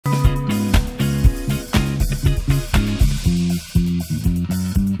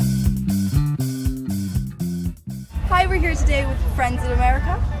we're here today with Friends in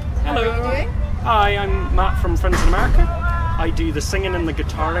America. Hello. How are you doing? Hi, I'm Matt from Friends in America. I do the singing and the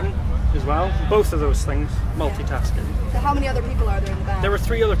guitaring as well. Both of those things, multitasking. So how many other people are there in the band? There were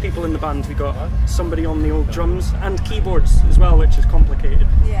 3 other people in the band. We got somebody on the old drums and keyboards as well, which is complicated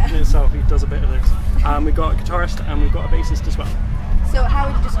in itself. He does a bit of this. We got a guitarist and we've got a bassist as well. So how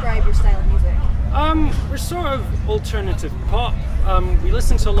would you describe your style of music? We're sort of alternative pop. We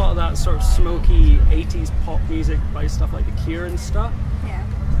listen to a lot of that sort of smoky 80s pop music by stuff like The Cure and stuff. Yeah.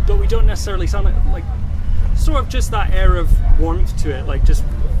 But we don't necessarily sound like sort of just that air of warmth to it, like just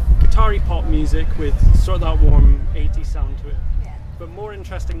guitar-y pop music with sort of that warm 80s sound to it. Yeah. But more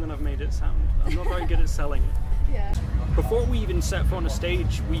interesting than I've made it sound. I'm not very good at selling it. Yeah. Before we even set foot on a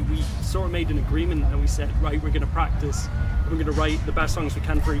stage, we sort of made an agreement and we said, right, we're going to practice. We're going to write the best songs we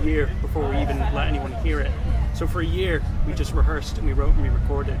can for a year before we even let anyone hear it. So for a year, we just rehearsed and we wrote and we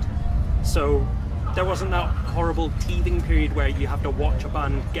recorded. So there wasn't that horrible teething period where you have to watch a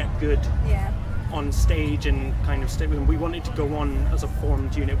band get good on stage and kind of stay with them. We wanted to go on as a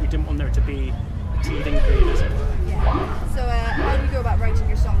formed unit. We didn't want there to be a teething period, as it were. Yeah. So how do you go about writing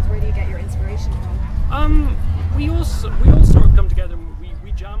your songs? Where do you get your inspiration from? We all sort of come together and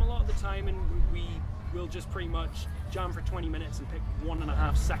we jam a lot of the time, and we'll just pretty much jam for 20 minutes and pick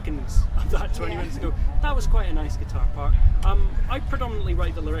 1.5 seconds of that 20 minutes and go, that was quite a nice guitar part. I predominantly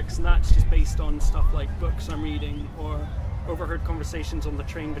write the lyrics, and that's just based on stuff like books I'm reading or overheard conversations on the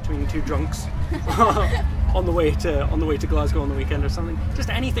train between 2 drunks on the way to Glasgow on the weekend or something. Just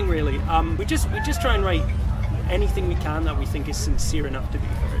anything really. We just try and write anything we can that we think is sincere enough to be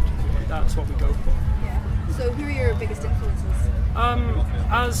heard. That's what we go for. Yeah. So who are your biggest influences?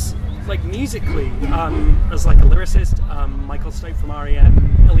 As like musically, as like a lyricist, Michael Stipe from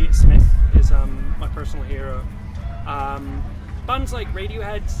R.E.M., Elliott Smith is my personal hero. Bands like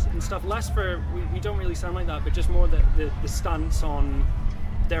Radiohead and stuff, less for, we don't really sound like that, but just more the stance on,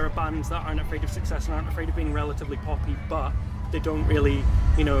 there are bands that aren't afraid of success and aren't afraid of being relatively poppy, but they don't really,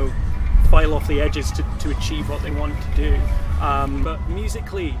 file off the edges to achieve what they want to do. But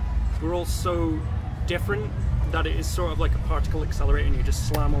musically, we're all so different that it is sort of like a particle accelerator, and you just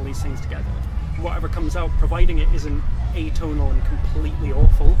slam all these things together. Whatever comes out, providing it isn't atonal and completely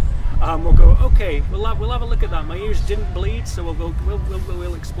awful, we'll go, okay, we'll have a look at that. My ears didn't bleed, so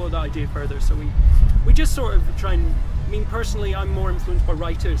we'll explore that idea further. So we just sort of try and, personally, I'm more influenced by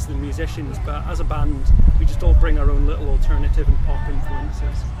writers than musicians, but as a band, we just all bring our own little alternative and pop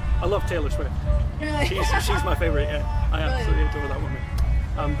influences. I love Taylor Swift. Really? She's my favourite, yeah. I absolutely adore that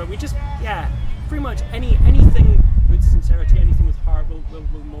woman. But we just, pretty much anything with sincerity, anything with heart, we'll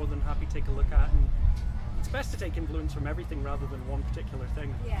more than happy take a look at. And it's best to take influence from everything rather than one particular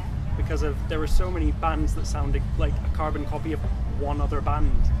thing. Yeah. Because there were so many bands that sounded like a carbon copy of one other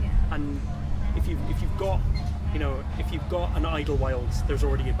band. Yeah. And if you've got an Idlewild, there's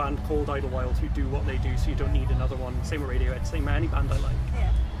already a band called Idlewild who do what they do, so you don't need another one. Same with Radiohead, same with any band I like. Yeah.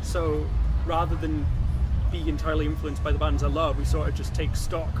 So rather than be entirely influenced by the bands I love, we sort of just take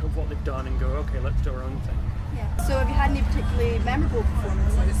stock of what they've done and go, okay, let's do our own thing. Yeah. So have you had any particularly memorable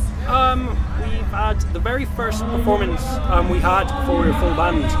performances? We've had the very first performance we had before we were full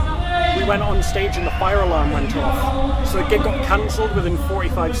band. We went on stage and the fire alarm went off, so the gig got cancelled within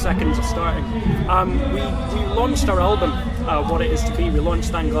 45 seconds of starting. We launched our album, What It Is To Be. We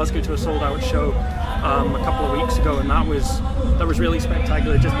launched that in Glasgow to a sold out show a couple of weeks ago, and that was really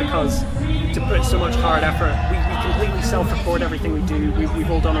spectacular, just because to put so much hard effort. We completely self-record everything we do. We've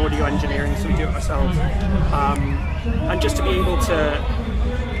all done audio engineering, so we do it ourselves. And just to be able to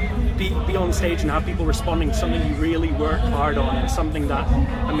be on stage and have people responding to something you really work hard on, and something that,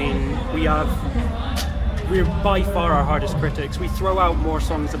 we're by far our hardest critics. We throw out more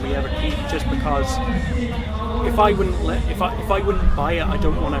songs than we ever keep, just because if I wouldn't buy it, I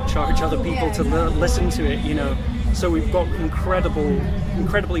don't want to charge other people to listen to it, So we've got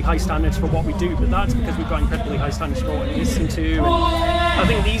incredibly high standards for what we do, but that's because we've got incredibly high standards for what we listen to. And I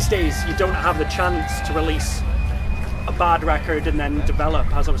think these days you don't have the chance to release a bad record and then develop,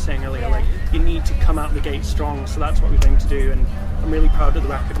 as I was saying earlier. Like, you need to come out the gate strong, so that's what we've aimed to do, and I'm really proud of the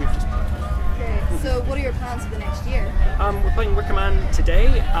record we've just put. Great. So what are your plans for the next year? We're playing Wickerman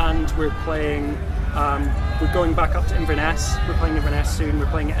today, and we're going back up to Inverness. We're playing Inverness soon.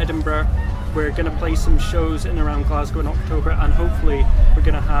 We're playing Edinburgh. We're going to play some shows in and around Glasgow in October, and hopefully we're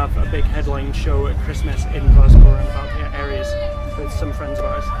going to have a big headline show at Christmas in Glasgow and about the areas with some friends of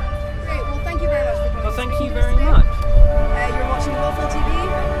ours. Great, well thank you very much for coming. Well, thank you very much. You're watching Waffle TV.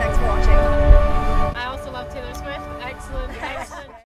 Thanks for watching.